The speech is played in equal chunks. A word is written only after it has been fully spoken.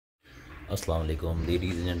अस्सलाम वालेकुम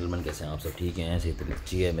ladies and gentleman, कैसे हैं आप सब? ठीक हैं, सेहत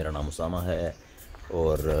अच्छी है। मेरा नाम उसामा है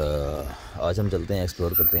और आज हम चलते हैं,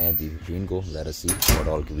 एक्सप्लोर करते हैं जी फिफ्टीन को। Let us see what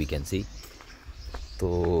all we can see.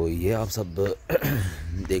 तो ये आप सब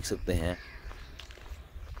देख सकते हैं।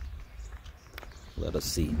 Let us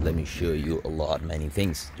C, let me show you a lot many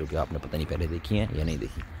things जो कि आपने पता नहीं पहले देखी हैं या नहीं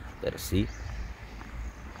देखी। Let us see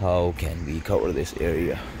how can we cover this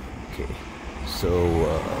area. Okay, so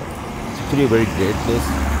it's actually a very great place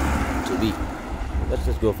to be. Let's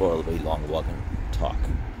just go for a very long walk and talk.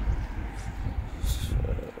 So,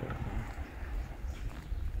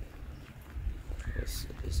 this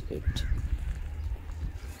is it.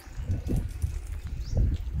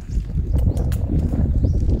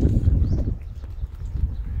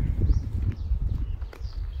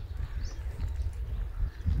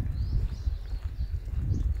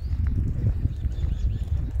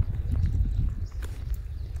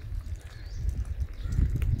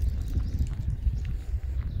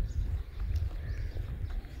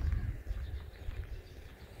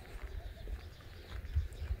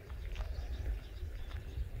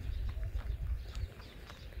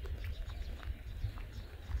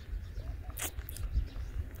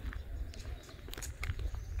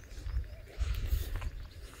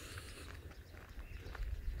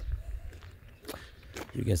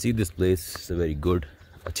 You can see this place is a very good,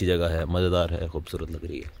 अच्छी जगह है, मज़ेदार है, खूबसूरत लग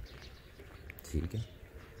रही है। ठीक है,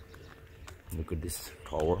 look at this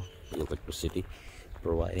tower, electricity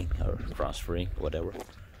providing or transferring whatever.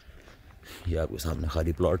 ये आपके सामने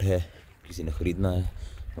खाली प्लॉट है, किसी ने ख़रीदना है,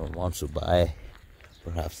 wants to buy,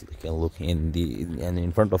 perhaps they can look in the and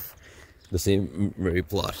in front of the same very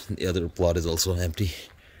plot. The other plot is also empty,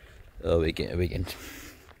 vacant.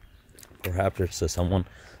 Perhaps it's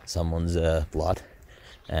someone's plot,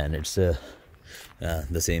 and it's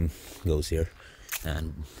the same goes here,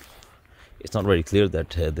 and it's not very clear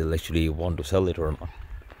that they'll actually want to sell it or not.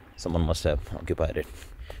 Someone must have occupied it,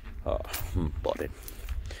 bought it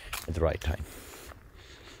at the right time.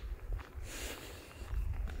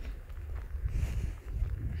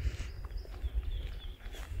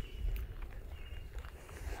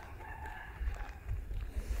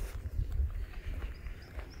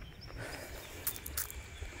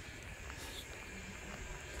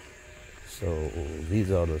 So these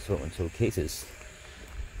are the so and so cases.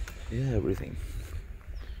 Yeah, everything.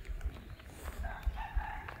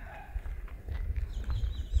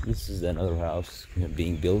 This is another house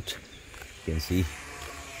being built. You can see.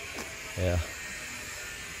 Yeah.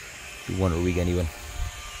 Wonder weekend even.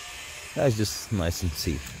 That's just nice and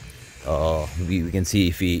see. We can see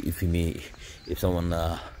if someone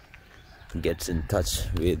gets in touch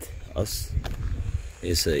with us.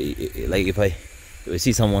 It's like if I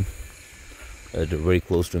see someone very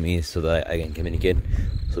close to me so that I can communicate.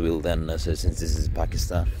 So we'll then since this is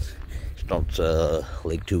Pakistan, it's not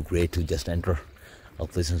like too great to just enter a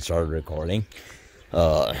place and start recording.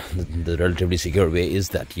 The relatively secure way is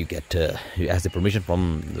that you ask the permission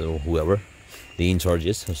from whoever the in charge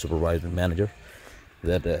is, a supervisor, manager,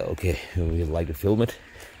 that okay, we'd like to film it,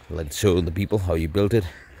 we'd like to show the people how you built it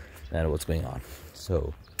and what's going on.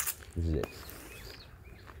 So this is it.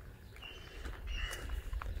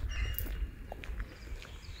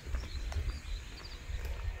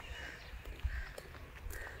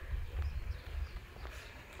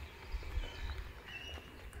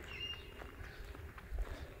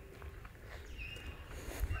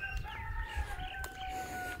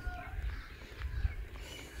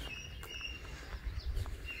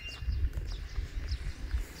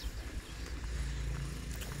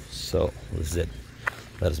 So this is it.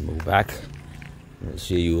 Let us move back. I'll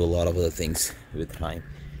show you a lot of other things with time.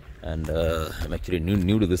 And I'm actually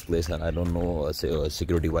new to this place, and I don't know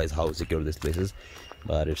security wise how secure this place is,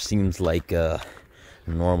 but it seems like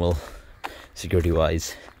normal security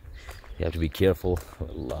wise. You have to be careful with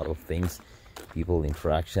a lot of things, people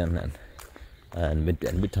interaction, and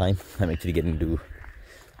with time I'm actually getting to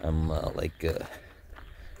I'm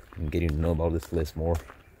getting to know about this place more.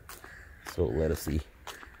 So let us see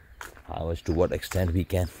how much, to what extent we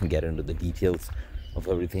can get into the details of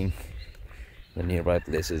everything, the nearby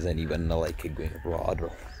places, and even like going abroad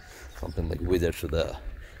or something, like visit to the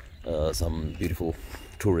some beautiful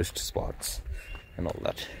tourist spots and all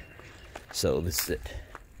that. So this is it.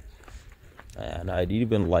 And I'd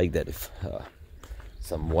even like that if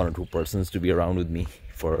some one or two persons to be around with me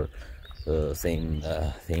for the same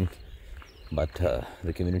thing, but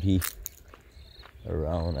the community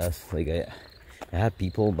around us, like I have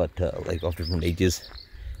people, but like of different ages,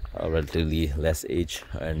 relatively less age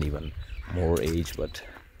and even more age, but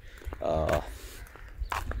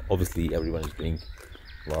obviously everyone is doing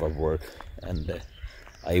a lot of work, and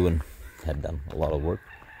I even had done a lot of work,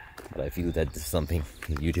 but I feel that this is something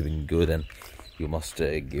YouTubing good, and you must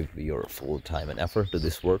give your full time and effort to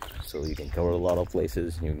this work, so you can cover a lot of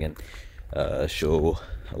places. You can show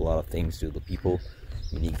a lot of things to the people,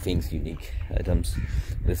 unique things, unique items.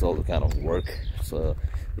 This is all the kind of work, so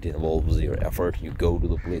it involves your effort. You go to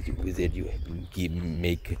the place, you visit, you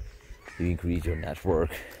increase your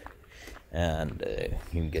network, and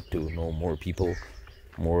you get to know more people,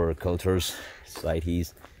 more cultures,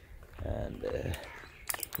 societies, and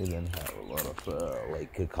you can have a lot of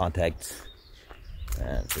like contacts,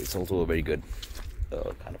 and so it's also a very good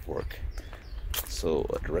kind of work. So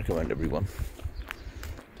I'd recommend everyone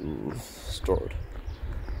to start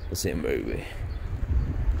the same very way.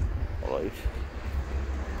 Alright,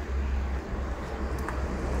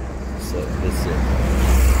 so this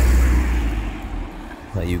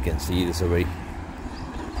now you can see this already.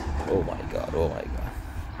 Oh my god, oh my god.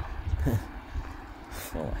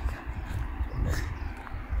 Oh my god.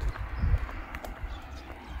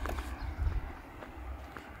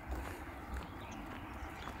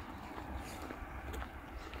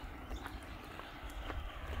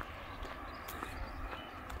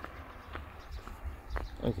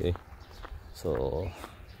 Okay, so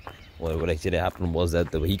what actually happened was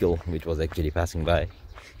that the vehicle which was actually passing by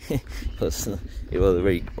it was a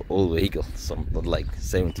very old vehicle, some like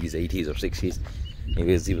 70s, 80s or 60s.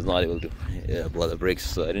 Anyways, he was not able to apply the brakes,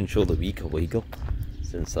 so I didn't show the vehicle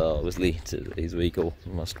since obviously his vehicle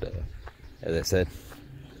must, as I said,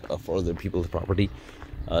 for other people's property.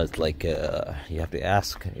 It's like you have to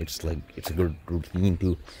ask. It's like it's a good routine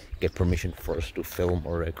to get permission first to film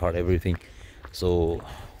or record everything. So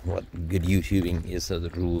what good YouTubing is, the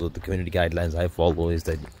rule of the community guidelines I follow is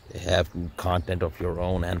that you have content of your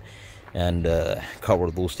own and cover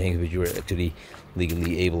those things which you are actually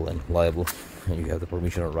legally able and liable, and you have the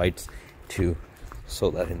permission or rights to, so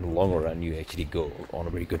that in the long run you actually go on a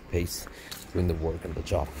very good pace doing the work and the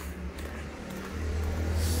job.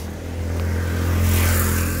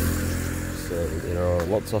 So there are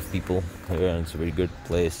lots of people here, and it's a very good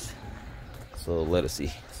place. So let us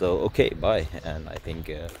see. So okay, bye, and I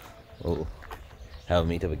think we'll have a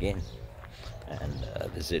meetup again, and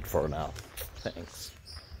this is it for now. Thanks.